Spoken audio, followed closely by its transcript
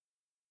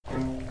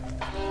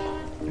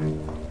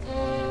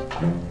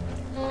Oh,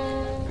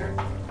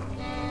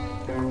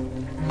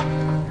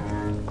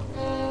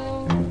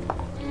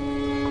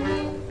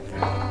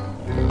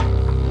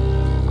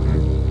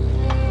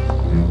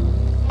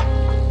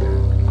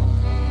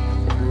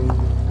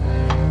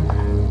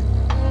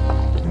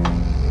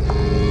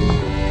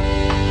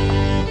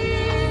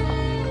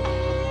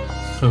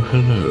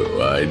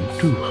 hello. I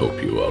do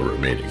hope you are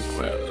remaining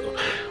well.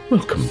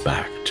 Welcome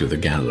back to the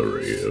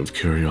Gallery of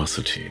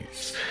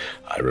Curiosities.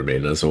 I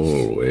remain, as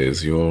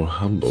always, your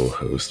humble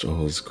host,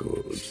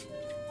 Osgood.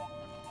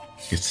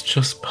 It's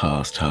just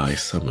past high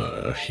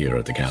summer here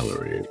at the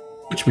gallery,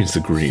 which means the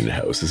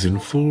greenhouse is in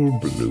full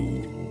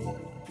bloom.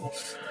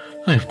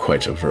 I have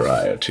quite a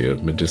variety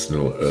of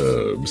medicinal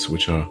herbs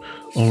which are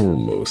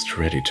almost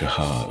ready to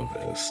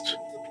harvest.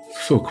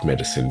 Folk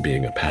medicine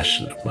being a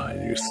passion of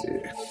mine, you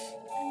see.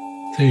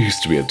 There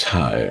used to be a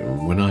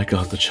time when I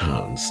got the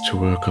chance to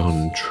work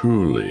on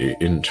truly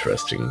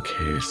interesting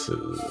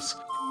cases.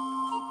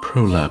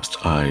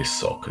 Prolapsed eye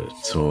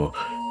sockets, or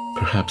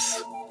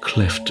perhaps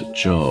cleft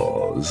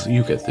jaws,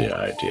 you get the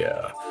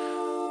idea.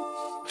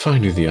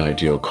 Finding the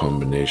ideal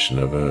combination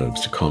of herbs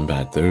to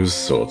combat those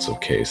sorts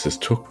of cases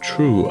took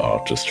true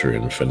artistry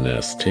and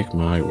finesse, take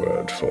my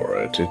word for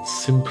it.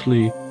 It's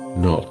simply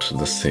not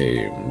the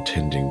same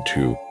tending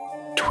to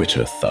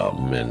Twitter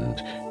thumb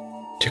and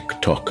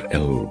TikTok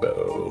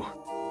elbow.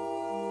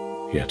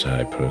 Yet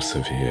I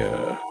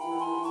persevere.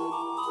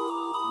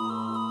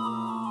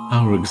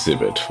 Our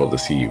exhibit for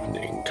this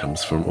evening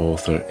comes from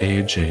author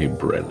A.J.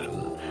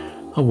 Brennan,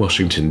 a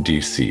Washington,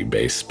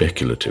 D.C.-based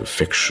speculative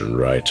fiction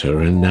writer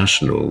and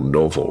National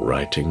Novel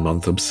Writing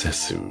Month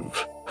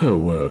obsessive. Her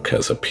work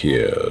has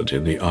appeared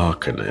in The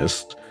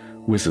Arcanist,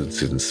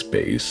 Wizards in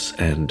Space,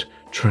 and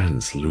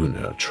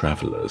Translunar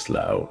Traveler's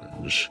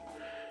Lounge.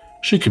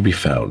 She can be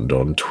found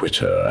on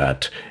Twitter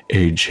at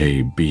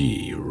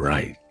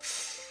AJBWrites.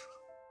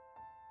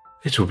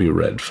 It will be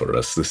read for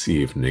us this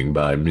evening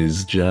by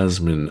Ms.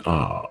 Jasmine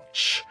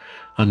Arch,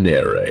 a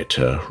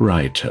narrator,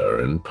 writer,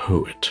 and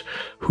poet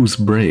whose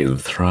brain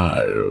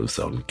thrives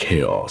on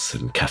chaos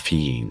and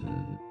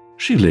caffeine.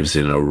 She lives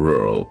in a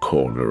rural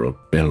corner of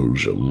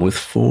Belgium with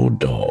 4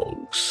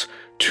 dogs,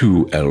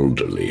 2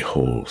 elderly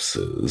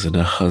horses, and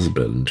a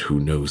husband who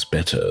knows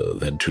better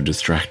than to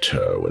distract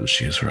her when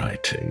she is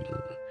writing.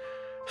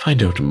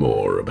 Find out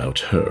more about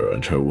her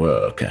and her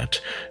work at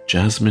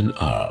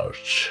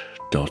jasminearch.com.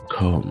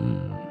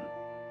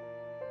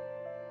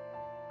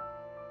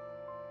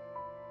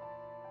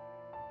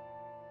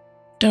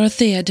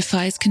 Dorothea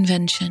Defies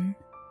Convention,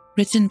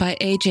 written by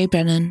A.J.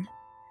 Brennan,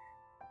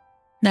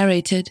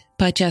 narrated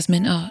by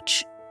Jasmine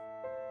Arch.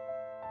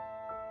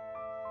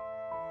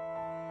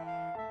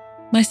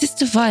 My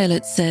sister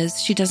Violet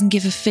says she doesn't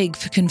give a fig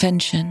for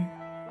convention.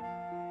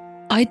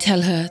 I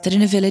tell her that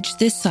in a village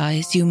this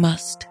size you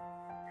must.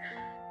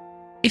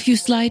 If you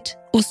slight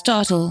or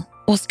startle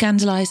or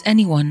scandalize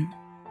anyone,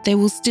 they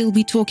will still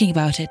be talking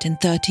about it in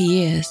 30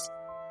 years.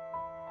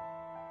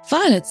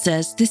 Violet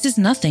says this is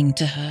nothing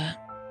to her.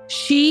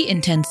 She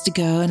intends to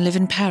go and live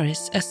in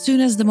Paris as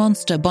soon as the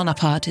monster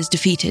Bonaparte is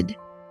defeated.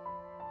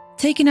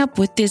 Taken up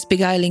with this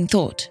beguiling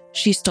thought,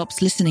 she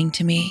stops listening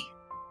to me.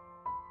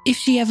 If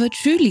she ever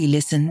truly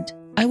listened,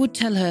 I would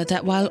tell her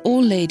that while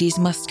all ladies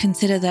must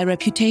consider their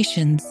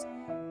reputations,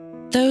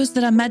 those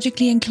that are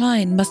magically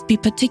inclined must be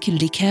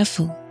particularly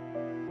careful.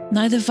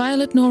 Neither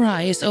Violet nor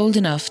I is old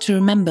enough to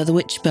remember the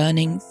witch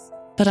burnings,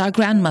 but our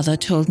grandmother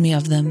told me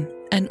of them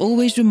and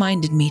always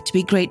reminded me to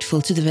be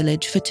grateful to the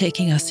village for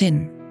taking us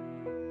in.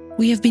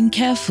 We have been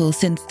careful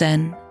since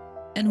then,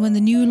 and when the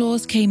new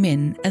laws came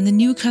in and the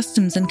new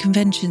customs and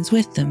conventions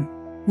with them,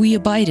 we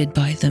abided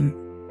by them.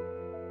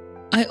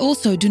 I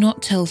also do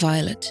not tell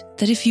Violet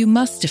that if you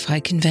must defy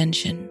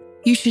convention,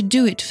 you should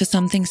do it for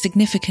something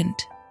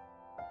significant,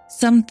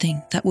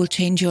 something that will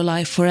change your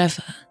life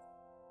forever.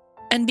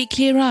 And be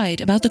clear-eyed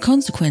about the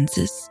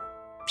consequences.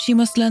 She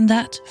must learn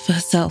that for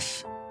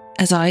herself,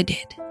 as I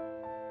did.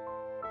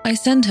 I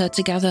send her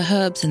to gather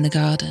herbs in the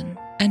garden,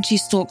 and she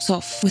stalks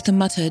off with a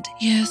muttered,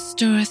 "Yes,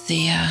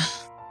 Dorothea.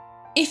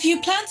 If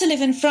you plan to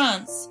live in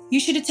France, you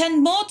should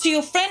attend more to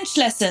your French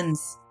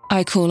lessons,"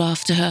 I call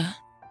after her.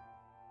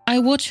 I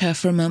watch her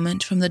for a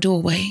moment from the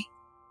doorway.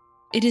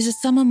 It is a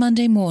summer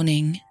Monday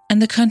morning,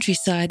 and the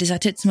countryside is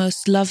at its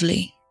most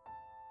lovely.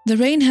 The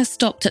rain has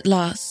stopped at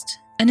last,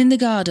 and in the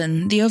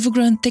garden, the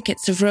overgrown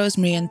thickets of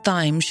rosemary and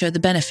thyme show the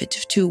benefit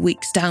of 2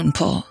 weeks'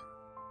 downpour.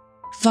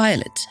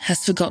 Violet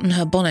has forgotten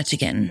her bonnet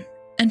again,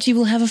 and she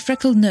will have a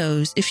freckled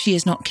nose if she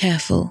is not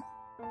careful.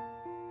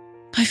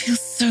 I feel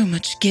so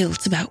much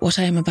guilt about what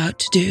I am about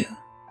to do.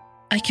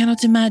 I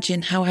cannot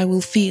imagine how I will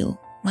feel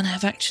when I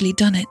have actually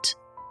done it.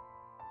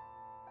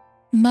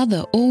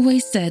 Mother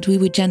always said we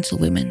were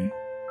gentlewomen,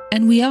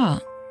 and we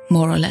are,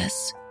 more or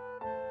less.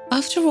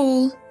 After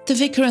all, the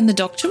vicar and the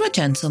doctor are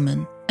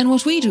gentlemen, and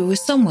what we do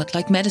is somewhat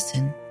like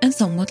medicine and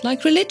somewhat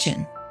like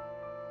religion.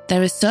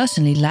 There is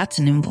certainly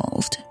Latin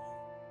involved.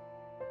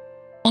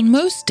 On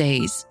most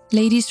days,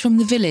 ladies from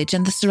the village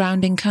and the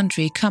surrounding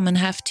country come and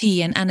have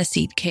tea and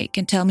aniseed cake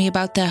and tell me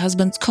about their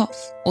husband's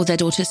cough or their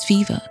daughter's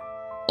fever.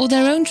 or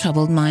their own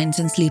troubled minds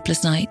and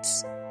sleepless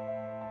nights.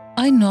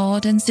 I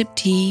nod and sip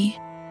tea.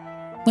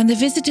 When the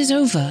visit is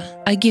over,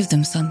 I give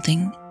them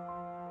something.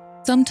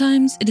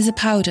 Sometimes it is a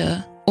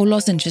powder or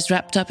lozenges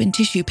wrapped up in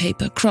tissue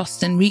paper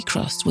crossed and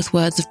recrossed with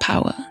words of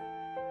power.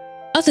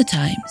 Other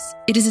times,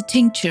 it is a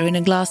tincture in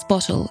a glass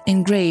bottle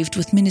engraved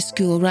with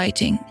minuscule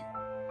writing.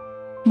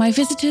 My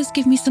visitors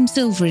give me some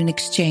silver in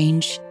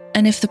exchange,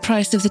 and if the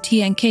price of the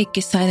tea and cake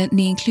is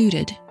silently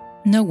included,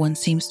 no one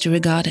seems to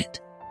regard it.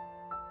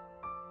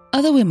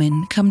 Other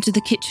women come to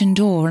the kitchen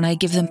door and I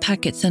give them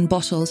packets and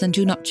bottles and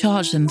do not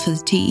charge them for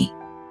the tea.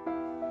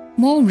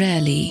 More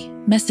rarely,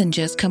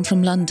 messengers come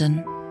from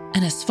London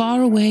and as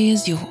far away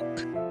as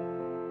York.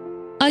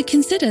 I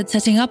considered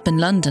setting up in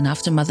London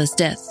after Mother's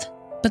death,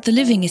 but the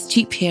living is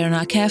cheap here and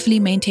our carefully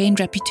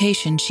maintained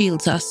reputation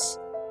shields us.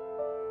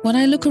 When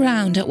I look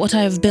around at what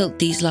I have built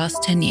these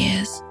last 10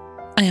 years,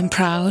 I am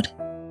proud.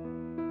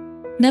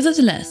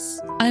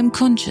 Nevertheless, I am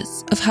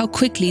conscious of how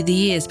quickly the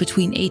years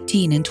between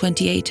 18 and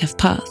 28 have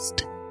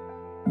passed.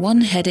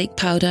 One headache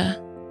powder,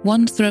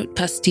 one throat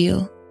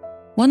pastille,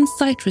 one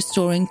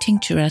sight-restoring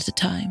tincture at a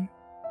time.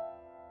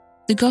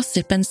 The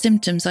gossip and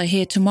symptoms I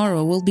hear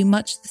tomorrow will be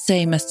much the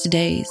same as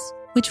today's,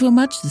 which were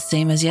much the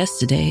same as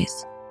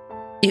yesterday's.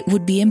 It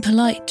would be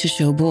impolite to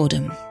show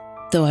boredom,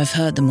 though I've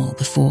heard them all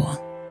before.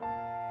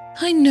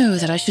 I know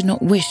that I should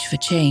not wish for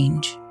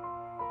change.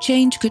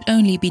 Change could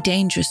only be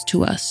dangerous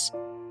to us.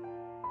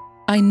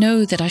 I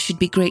know that I should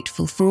be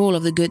grateful for all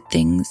of the good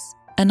things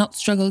and not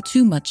struggle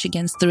too much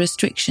against the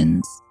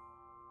restrictions.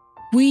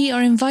 We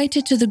are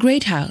invited to the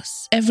Great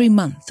House every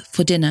month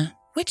for dinner,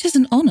 which is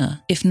an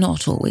honor, if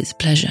not always a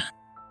pleasure.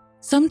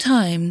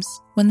 Sometimes,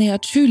 when they are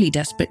truly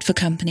desperate for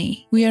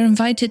company, we are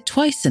invited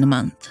twice in a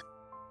month.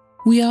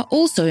 We are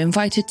also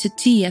invited to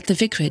tea at the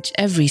vicarage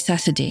every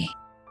Saturday.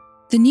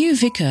 The new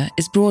vicar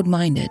is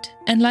broad-minded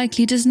and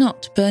likely does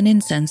not burn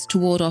incense to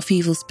ward off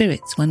evil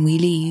spirits when we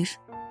leave.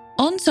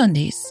 On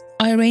Sundays,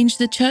 I arrange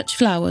the church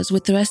flowers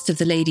with the rest of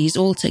the ladies'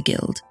 altar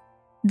guild.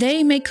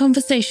 They make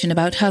conversation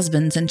about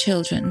husbands and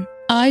children.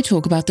 I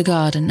talk about the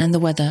garden and the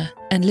weather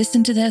and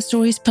listen to their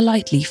stories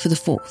politely for the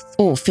 4th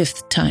or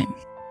 5th time.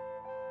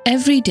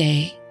 Every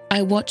day,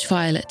 I watch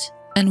Violet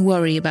and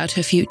worry about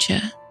her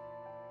future.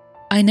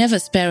 I never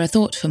spare a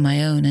thought for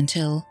my own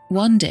until,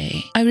 one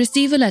day, I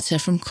receive a letter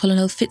from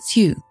Colonel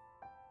Fitzhugh.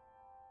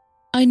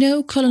 I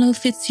know Colonel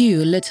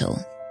Fitzhugh a little.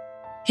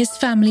 His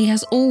family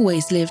has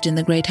always lived in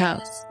the Great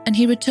House, and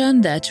he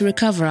returned there to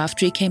recover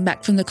after he came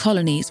back from the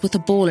colonies with a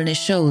ball in his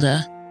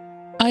shoulder.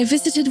 I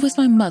visited with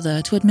my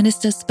mother to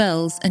administer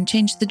spells and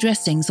change the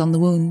dressings on the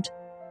wound.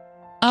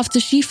 After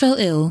she fell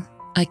ill,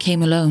 I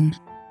came alone.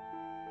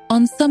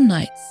 On some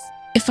nights,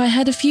 if I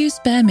had a few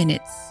spare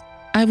minutes,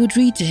 I would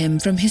read to him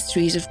from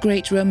histories of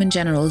great Roman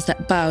generals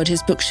that bowed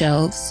his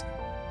bookshelves.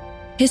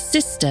 His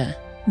sister,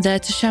 there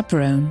to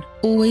chaperone,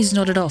 always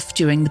nodded off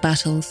during the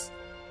battles.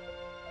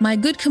 My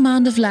good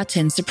command of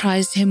Latin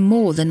surprised him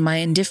more than my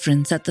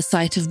indifference at the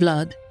sight of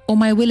blood, or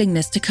my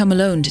willingness to come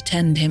alone to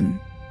tend him.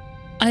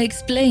 I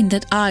explained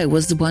that I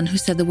was the one who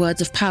said the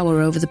words of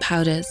power over the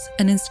powders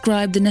and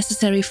inscribed the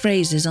necessary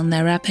phrases on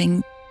their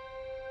wrapping.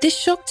 This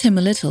shocked him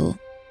a little,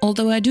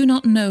 although I do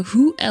not know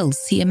who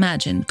else he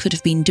imagined could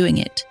have been doing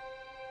it.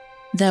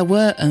 There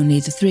were only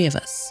the 3 of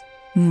us.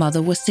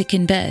 Mother was sick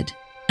in bed,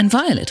 and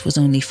Violet was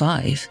only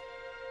 5.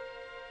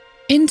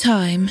 In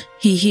time,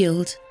 he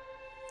healed.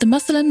 The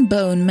muscle and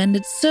bone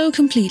mended so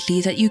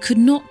completely that you could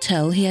not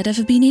tell he had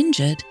ever been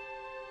injured.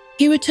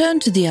 He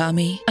returned to the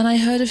army, and I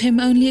heard of him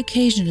only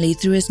occasionally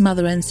through his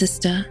mother and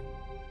sister.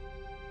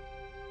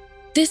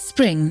 This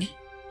spring,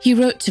 he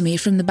wrote to me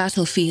from the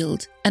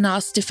battlefield and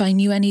asked if I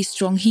knew any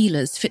strong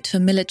healers fit for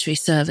military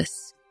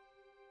service.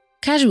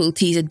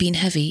 Casualties had been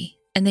heavy,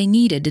 and they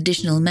needed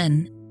additional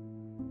men.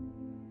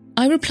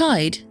 I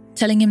replied,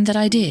 telling him that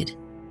I did.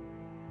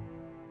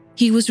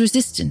 He was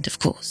resistant, of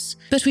course,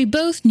 but we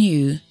both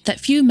knew that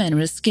few men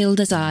were as skilled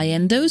as I,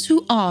 and those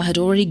who are had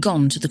already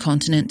gone to the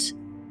continent.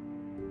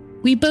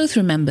 We both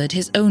remembered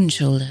his own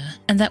shoulder,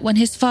 and that when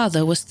his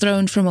father was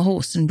thrown from a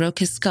horse and broke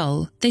his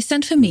skull, they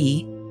sent for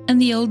me, and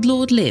the old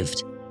lord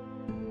lived.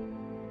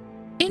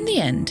 In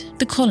the end,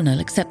 the colonel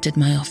accepted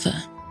my offer.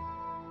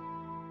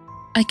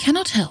 I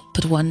cannot help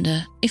but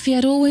wonder if he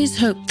had always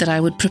hoped that I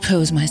would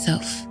propose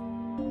myself.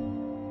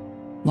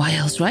 Why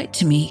else write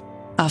to me,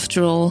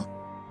 after all?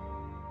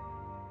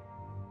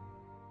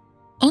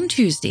 On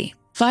Tuesday,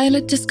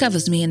 Violet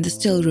discovers me in the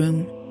still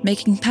room,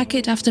 making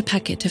packet after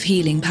packet of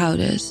healing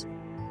powders.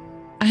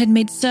 I had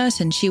made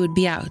certain she would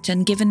be out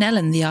and given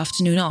Ellen the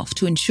afternoon off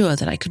to ensure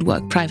that I could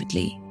work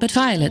privately, but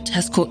Violet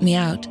has caught me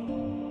out.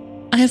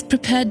 I have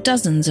prepared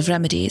dozens of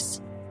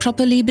remedies,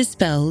 properly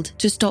bespelled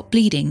to stop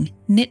bleeding,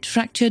 knit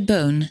fractured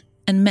bone,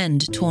 and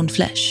mend torn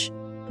flesh.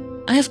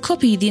 I have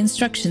copied the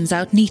instructions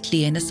out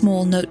neatly in a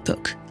small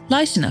notebook,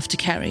 light enough to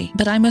carry,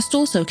 but I must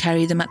also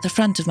carry them at the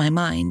front of my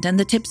mind and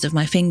the tips of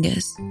my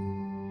fingers.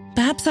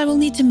 Perhaps I will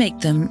need to make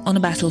them on a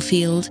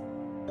battlefield.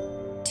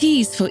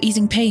 Teas for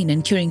easing pain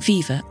and curing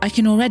fever I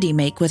can already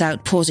make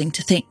without pausing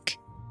to think.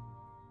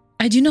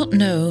 I do not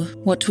know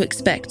what to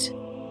expect.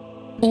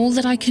 All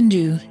that I can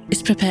do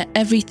is prepare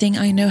everything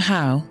I know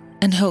how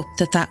and hope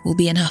that that will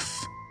be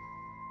enough.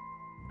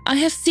 I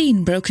have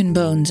seen broken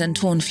bones and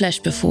torn flesh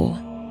before,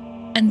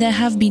 and there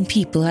have been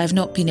people I have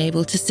not been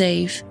able to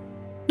save.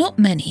 Not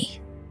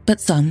many, but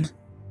some.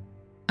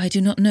 I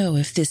do not know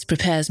if this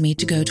prepares me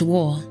to go to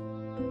war.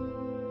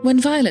 When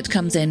Violet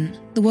comes in,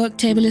 the work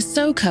table is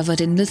so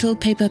covered in little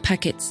paper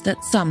packets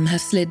that some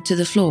have slid to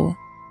the floor.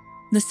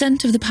 The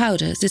scent of the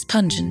powders is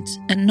pungent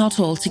and not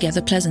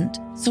altogether pleasant,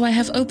 so I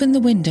have opened the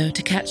window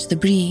to catch the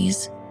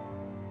breeze.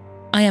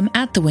 I am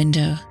at the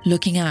window,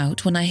 looking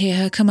out when I hear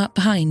her come up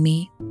behind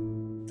me.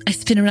 I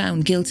spin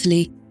around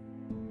guiltily.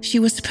 She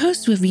was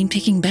supposed to have been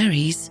picking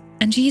berries,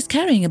 and she is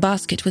carrying a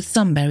basket with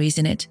some berries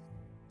in it.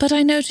 But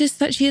I notice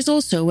that she is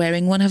also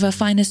wearing one of her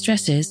finest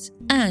dresses,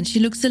 and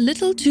she looks a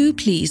little too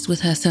pleased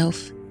with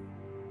herself.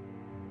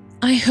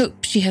 I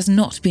hope she has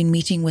not been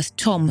meeting with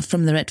Tom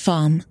from the Red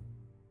Farm.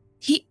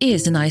 He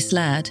is a nice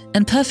lad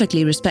and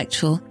perfectly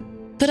respectful,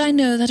 but I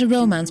know that a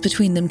romance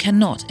between them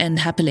cannot end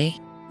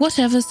happily.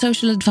 Whatever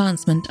social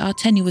advancement our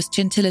tenuous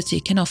gentility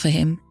can offer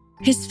him,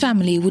 his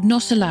family would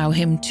not allow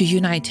him to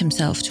unite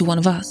himself to one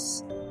of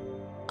us.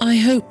 I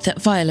hope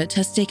that Violet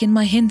has taken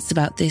my hints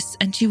about this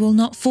and she will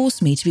not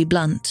force me to be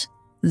blunt.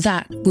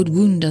 That would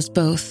wound us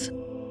both.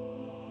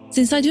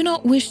 Since I do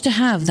not wish to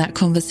have that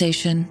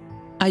conversation,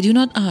 I do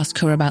not ask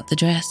her about the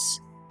dress.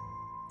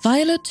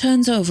 Violet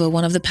turns over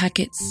one of the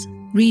packets,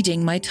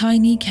 reading my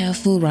tiny,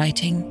 careful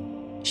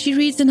writing. She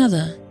reads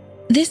another.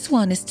 This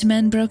one is to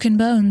mend broken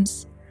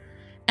bones,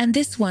 and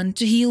this one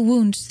to heal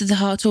wounds to the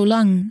heart or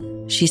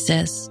lung, she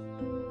says.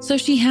 So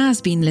she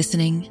has been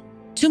listening.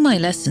 To my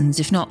lessons,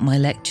 if not my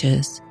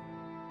lectures.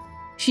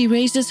 She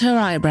raises her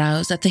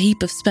eyebrows at the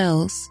heap of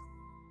spells.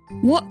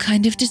 What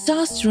kind of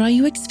disaster are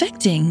you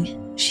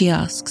expecting? She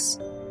asks.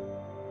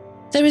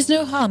 There is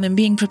no harm in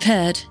being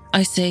prepared,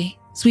 I say,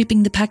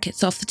 sweeping the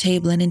packets off the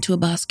table and into a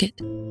basket.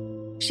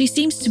 She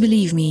seems to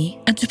believe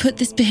me and to put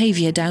this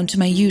behavior down to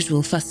my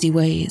usual fussy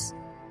ways.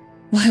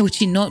 Why would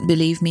she not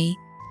believe me?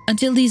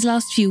 Until these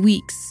last few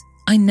weeks,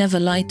 I never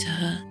lied to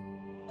her.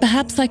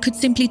 Perhaps I could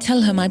simply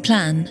tell her my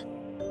plan.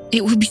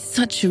 It would be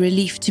such a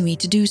relief to me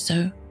to do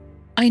so.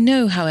 I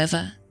know,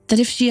 however, that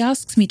if she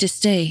asks me to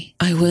stay,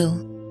 I will.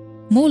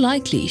 More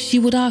likely, she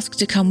would ask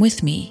to come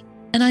with me,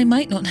 and I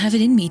might not have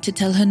it in me to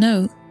tell her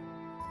no.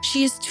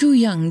 She is too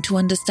young to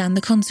understand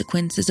the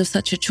consequences of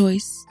such a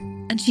choice,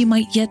 and she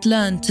might yet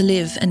learn to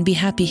live and be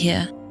happy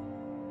here.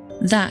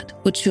 That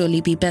would surely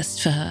be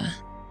best for her.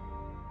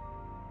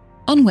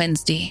 On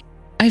Wednesday,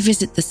 I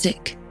visit the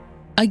sick.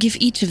 I give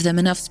each of them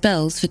enough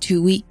spells for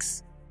 2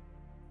 weeks.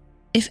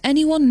 If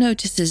anyone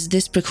notices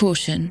this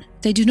precaution,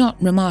 they do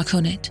not remark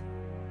on it.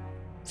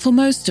 For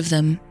most of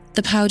them,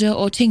 the powder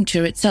or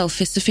tincture itself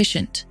is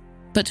sufficient,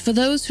 but for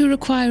those who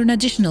require an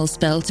additional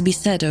spell to be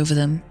said over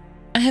them,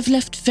 I have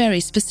left very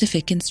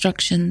specific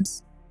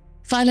instructions.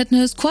 Violet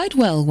knows quite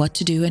well what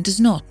to do and does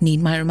not need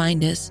my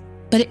reminders,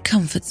 but it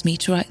comforts me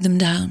to write them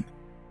down.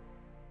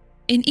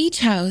 In each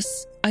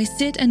house, I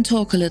sit and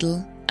talk a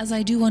little, as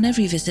I do on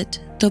every visit,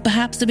 though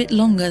perhaps a bit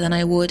longer than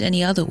I would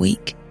any other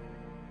week.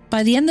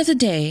 By the end of the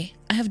day,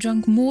 I have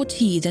drunk more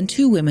tea than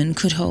 2 women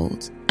could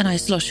hold, and I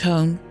slosh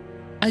home.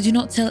 I do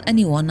not tell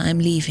anyone I am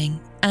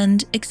leaving,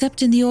 and,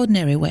 except in the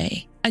ordinary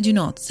way, I do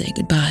not say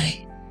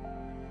goodbye.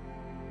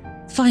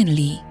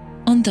 Finally,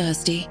 on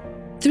Thursday,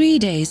 3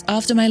 days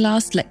after my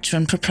last lecture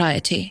on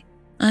propriety,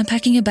 I am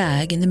packing a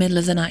bag in the middle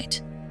of the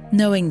night,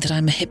 knowing that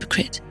I'm a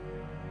hypocrite.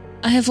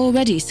 I have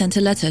already sent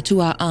a letter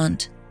to our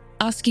aunt,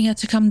 asking her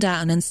to come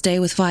down and stay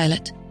with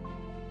Violet.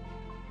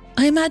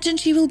 I imagine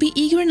she will be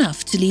eager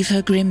enough to leave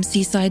her grim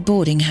seaside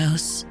boarding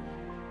house.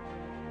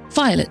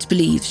 Violet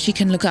believes she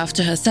can look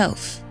after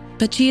herself,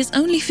 but she is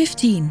only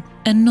 15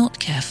 and not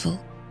careful,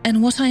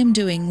 and what I am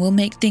doing will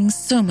make things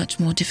so much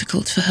more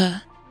difficult for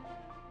her.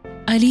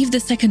 I leave the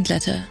second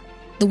letter,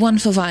 the one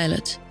for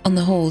Violet, on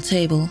the hall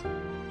table.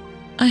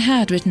 I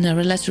had written her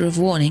a letter of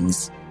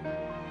warnings.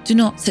 Do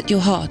not set your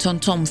heart on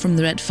Tom from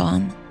the Red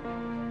Farm.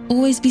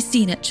 Always be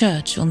seen at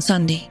church on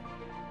Sunday.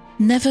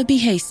 Never be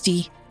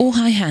hasty or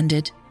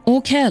high-handed or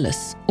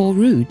careless or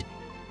rude.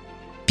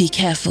 Be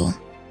careful.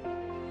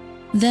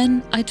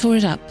 Then I tore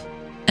it up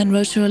and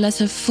wrote her a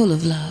letter full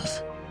of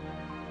love.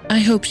 I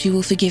hope she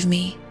will forgive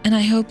me, and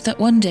I hope that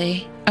one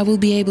day I will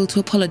be able to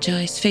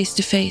apologize face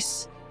to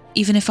face,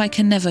 even if I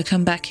can never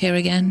come back here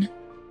again.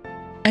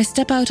 I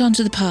step out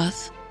onto the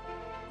path.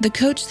 The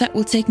coach that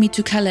will take me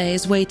to Calais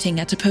is waiting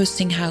at a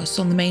posting house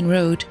on the main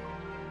road.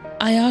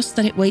 I ask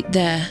that it wait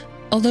there,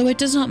 although it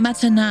does not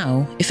matter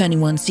now if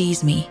anyone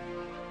sees me.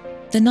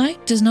 The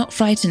night does not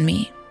frighten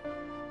me.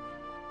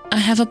 I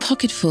have a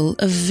pocket full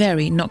of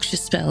very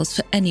noxious spells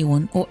for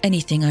anyone or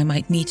anything I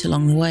might meet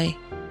along the way.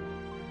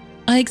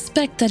 I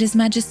expect that His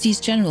Majesty's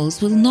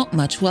generals will not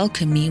much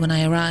welcome me when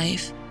I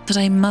arrive, but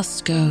I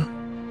must go.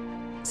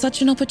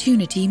 Such an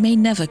opportunity may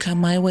never come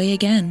my way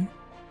again.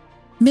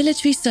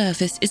 Military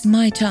service is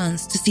my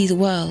chance to see the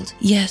world,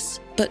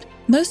 yes, but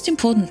most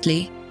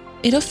importantly,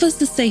 it offers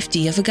the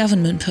safety of a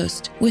government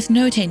post with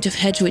no taint of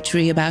hedge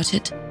witchery about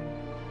it.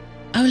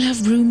 I will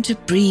have room to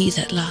breathe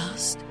at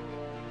last.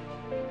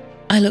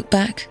 I look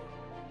back.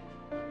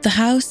 The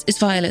house is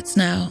Violet's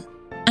now,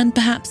 and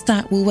perhaps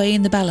that will weigh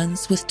in the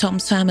balance with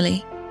Tom's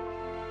family.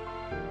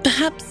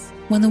 Perhaps,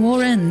 when the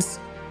war ends,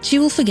 she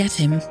will forget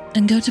him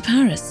and go to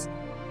Paris.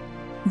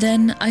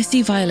 Then I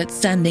see Violet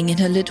standing in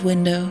her lit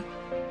window.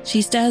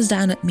 She stares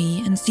down at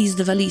me and sees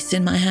the valise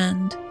in my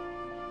hand.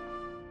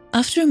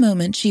 After a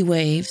moment she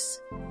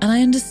waves, and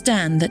I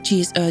understand that she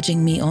is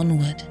urging me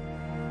onward.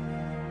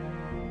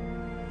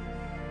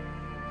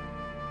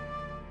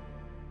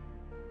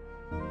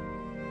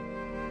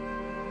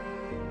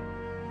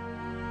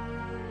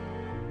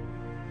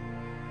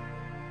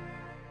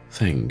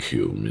 Thank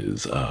you,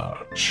 Ms.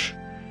 Arch.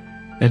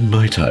 And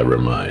might I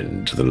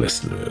remind the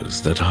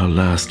listeners that our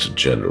last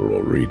general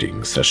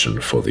reading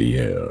session for the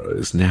year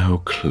is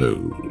now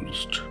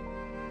closed.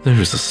 There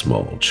is a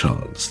small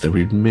chance that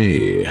we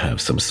may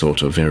have some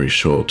sort of very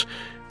short,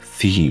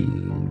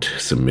 themed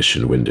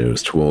submission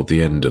windows toward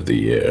the end of the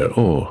year,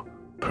 or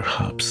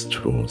perhaps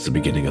towards the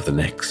beginning of the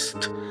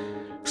next,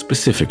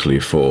 specifically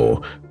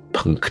for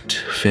punked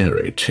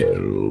fairy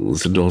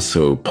tales and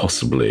also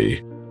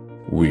possibly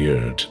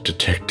weird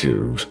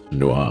detective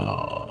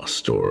noir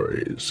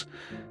stories.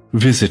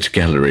 Visit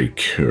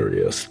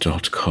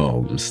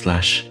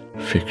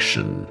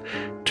gallerycurious.com/fiction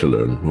to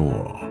learn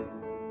more.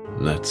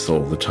 That's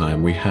all the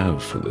time we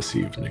have for this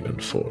evening,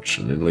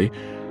 unfortunately.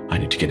 I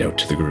need to get out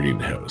to the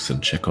greenhouse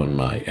and check on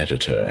my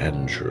editor,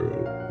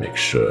 Andrew. Make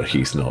sure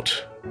he's not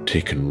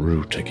taken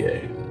root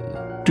again.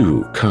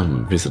 Do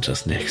come visit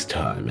us next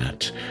time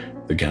at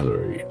the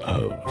Gallery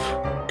of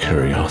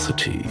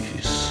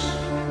Curiosities.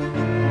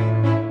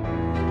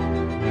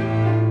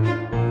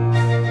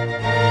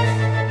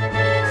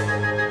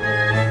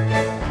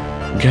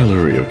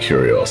 Gallery of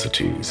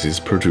Curiosities is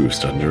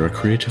produced under a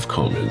Creative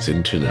Commons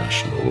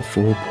International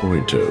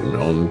 4.0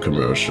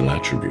 non-commercial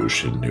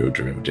attribution, no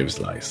derivatives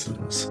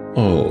license.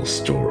 All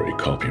story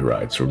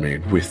copyrights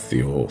remain with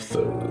the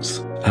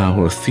authors.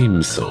 Our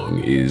theme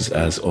song is,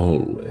 as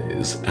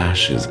always,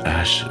 Ashes,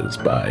 Ashes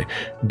by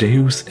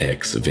Deus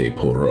Ex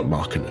Vapor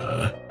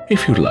Machina.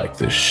 If you like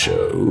this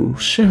show,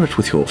 share it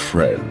with your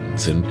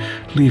friends and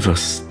leave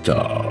us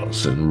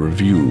stars and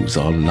reviews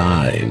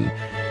online.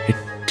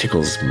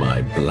 Tickles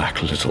my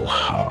black little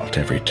heart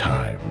every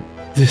time.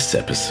 This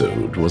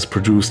episode was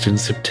produced in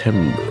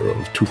September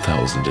of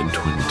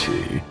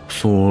 2020.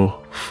 For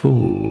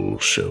full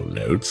show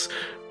notes,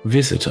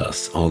 visit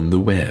us on the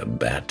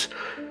web at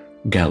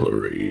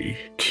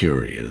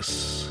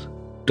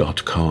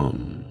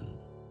gallerycurious.com.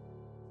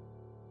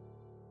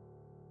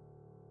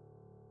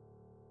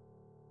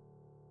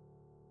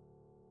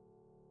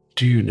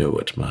 Do you know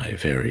what my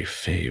very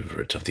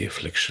favorite of the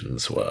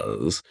afflictions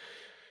was?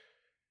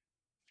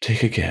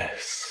 Take a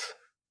guess.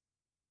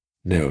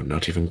 No,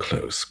 not even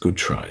close. Good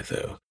try,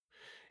 though.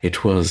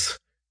 It was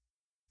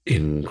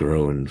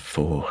ingrown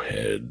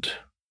forehead.